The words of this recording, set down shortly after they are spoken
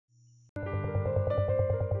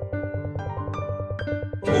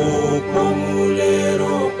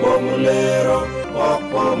pomulero,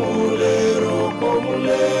 pomulero,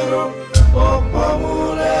 pomulero,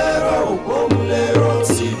 pomulero, pomulero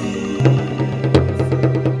TV.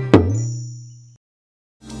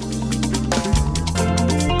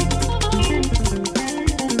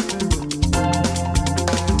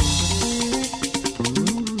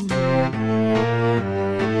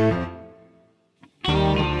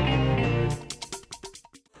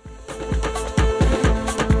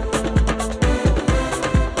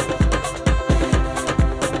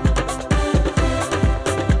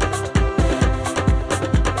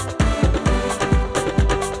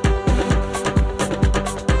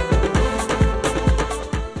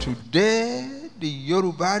 Today, the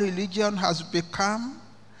Yoruba religion has become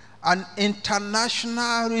an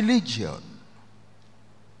international religion.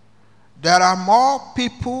 There are more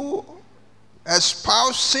people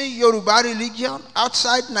espousing Yoruba religion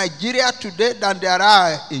outside Nigeria today than there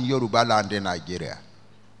are in Yoruba land in Nigeria.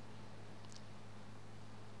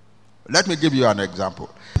 Let me give you an example.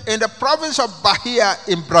 In the province of Bahia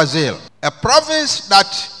in Brazil, a province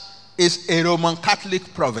that is a Roman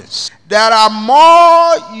Catholic province, there are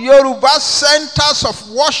more Yoruba centers of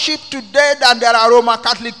worship today than there are Roman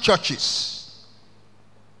Catholic churches.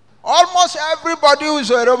 Almost everybody who is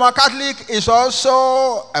a Roman Catholic is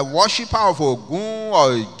also a worshipper of Ogun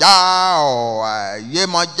or Ja or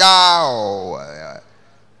Yemoja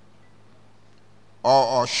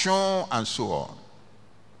or Oshun and so on.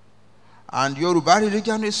 And Yoruba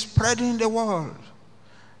religion is spreading in the world.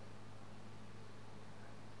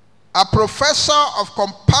 A professor of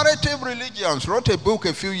comparative religions wrote a book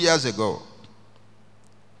a few years ago.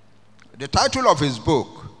 The title of his book,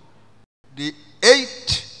 The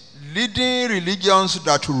 8 Leading Religions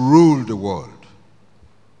That Rule the World.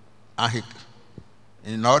 And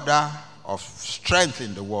in order of strength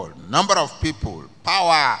in the world, number of people,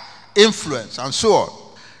 power, influence, and so on.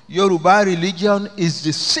 Yoruba religion is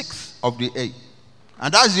the 6th of the 8.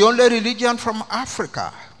 And that's the only religion from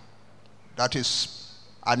Africa that is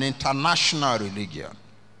an international religion.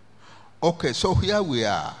 Okay, so here we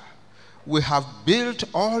are. We have built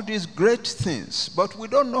all these great things, but we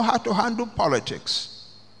don't know how to handle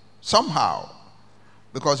politics somehow.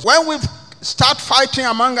 Because when we start fighting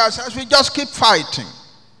among ourselves, we just keep fighting.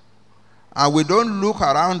 And we don't look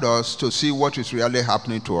around us to see what is really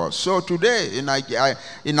happening to us. So today, in the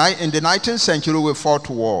 19th century, we fought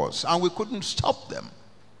wars, and we couldn't stop them.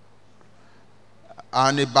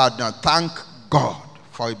 And Ibadan, thank God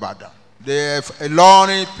for Ibadan. The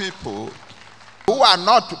Ilorin people who are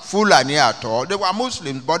not Fulani at all, they were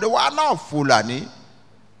Muslims, but they were not Fulani.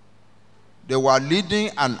 They were leading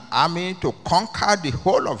an army to conquer the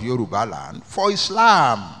whole of Yoruba land for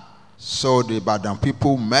Islam. So the Ibadan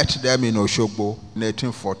people met them in Oshogbo in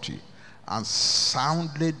 1840 and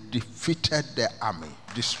soundly defeated the army,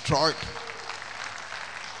 destroyed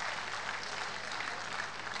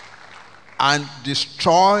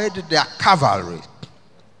their cavalry,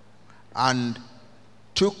 and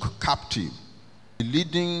took captive the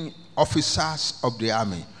leading officers of the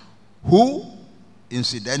army, who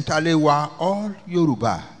incidentally were all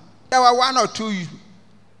Yoruba. There were 1 or 2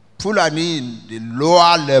 Fulani in the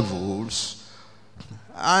lower levels,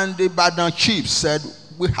 and the Ibadan chief said,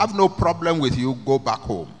 "We have no problem with you, go back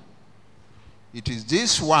home. It is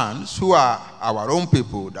these ones who are our own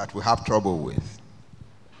people that we have trouble with."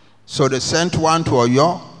 So they sent one to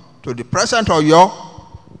Oyo, to the present Oyo,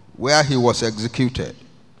 where he was executed.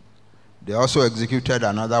 They also executed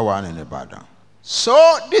another one in Ibadan.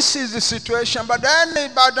 So this is the situation. But then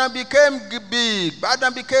Ibadan became big.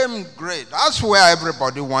 Ibadan became great. That's where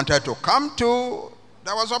everybody wanted to come to.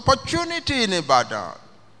 There was opportunity in Ibadan.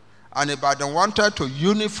 And Ibadan wanted to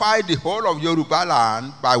unify the whole of Yoruba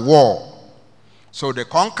land by war. So they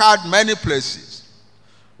conquered many places.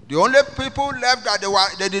 The only people left that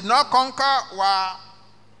they did not conquer were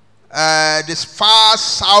these far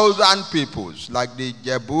southern peoples, like the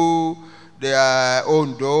Jebu, the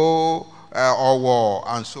Ondo, Owo,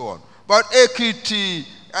 and so on. But Ekiti,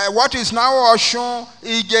 what is now Oshun,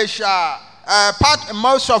 Ijesha,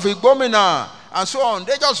 most of Igomina, and so on,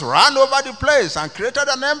 they just ran over the place and created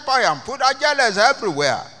an empire and put ajeles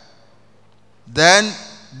everywhere. Then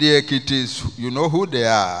the Ekitis, you know who they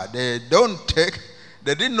are. They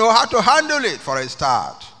didn't know how to handle it for a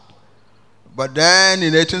start. But then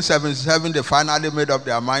in 1877, they finally made up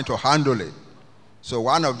their mind to handle it. So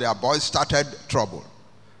one of their boys started trouble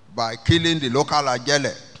by killing the local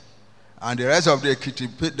Ajele. And the rest of the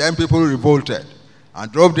Ekiti, then people revolted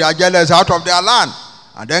and drove the Ajeles out of their land.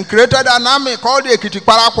 And then created an army called the Ekiti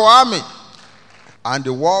Parako Army. And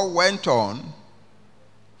the war went on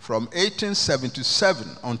from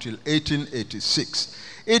 1877 until 1886.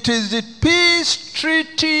 It is the peace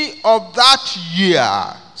treaty of that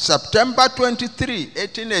year, September 23,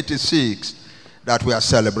 1886, that we are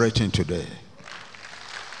celebrating today.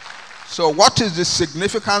 So what is the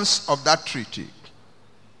significance of that treaty?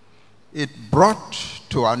 It brought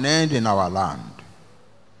to an end in our land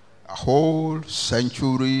a whole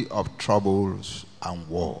century of troubles and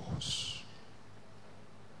wars.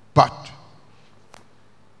 But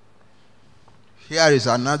here is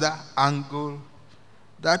another angle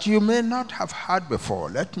that you may not have heard before.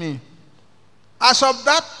 As of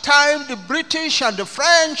that time, the British and the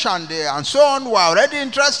French and so on were already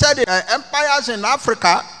interested in empires in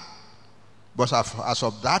Africa. But as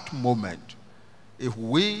of that moment, if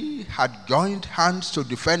we had joined hands to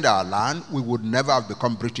defend our land, we would never have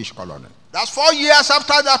become British colony. That's 4 years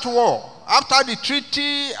after that war, after the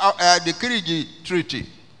treaty, the Kirigi Treaty.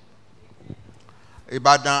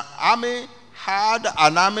 Ibadan army had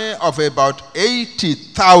an army of about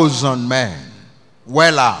 80,000 men,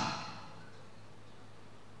 well armed,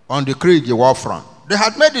 on the Kirigi war front. They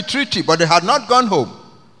had made the treaty, but they had not gone home.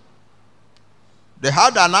 They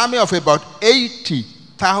had an army of about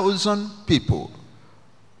 80,000 people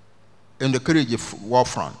in the Kirigi war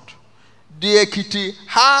front. The Ekiti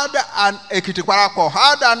had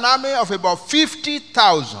an army of about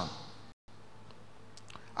 50,000.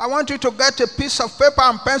 I want you to get a piece of paper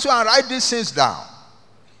and pencil and write these things down.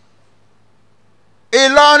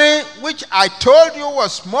 Ilorin, which I told you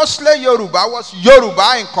was mostly Yoruba, was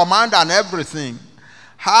Yoruba in command and everything,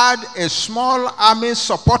 had a small army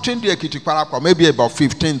supporting the Ekiti Parappa, maybe about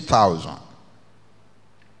 15,000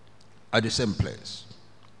 at the same place.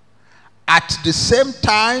 At the same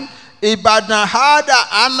time, Ibadan had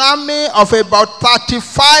an army of about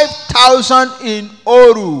 35,000 in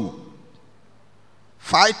YORU,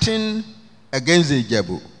 fighting against the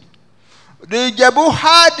Ijebu. The Ijebu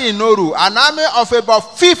had in YORU an army of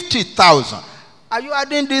about 50,000. Are you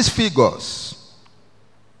adding these figures?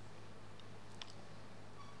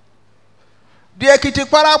 The Ekiti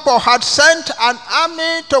Parappa had sent an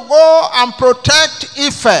army to go and protect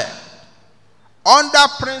Ife under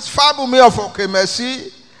Prince Fabumi of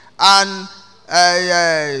Okemesi and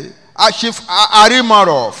Chief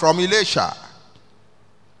Arimoro from Ilesha.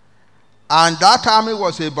 And that army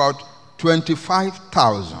was about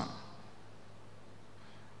 25,000.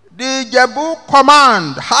 The Jebu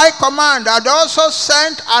command, high command, had also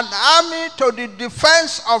sent an army to the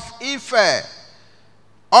defense of Ife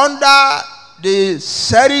under the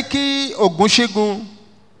Seriki Ogunshigun,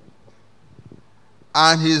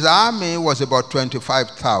 and his army was about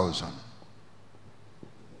 25,000.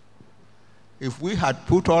 If we had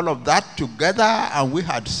put all of that together and we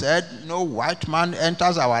had said no white man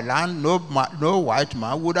enters our land, no white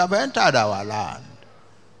man would have entered our land.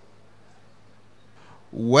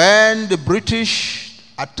 When the British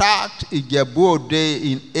attacked Ijebu-Ode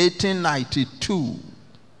in 1892,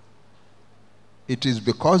 it is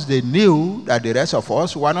because they knew that the rest of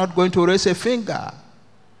us were not going to raise a finger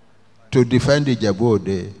to defend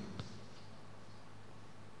Ijebu-Ode.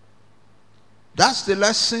 That's the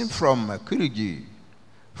lesson from Kirigi,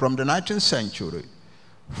 from the 19th century,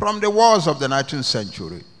 from the wars of the 19th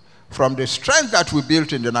century, from the strength that we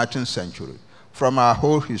built in the 19th century, from our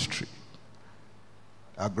whole history.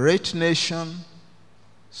 A great nation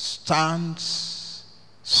stands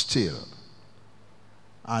still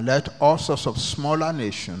and let all sorts of smaller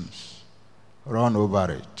nations run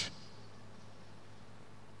over it.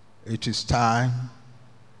 It is time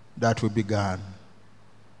that we began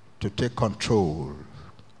to take control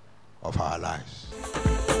of our lives.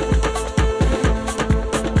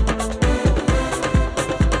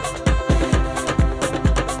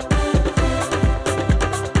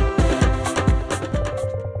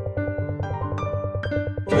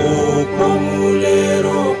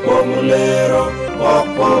 Pomulero, pomulero,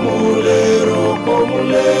 pomulero.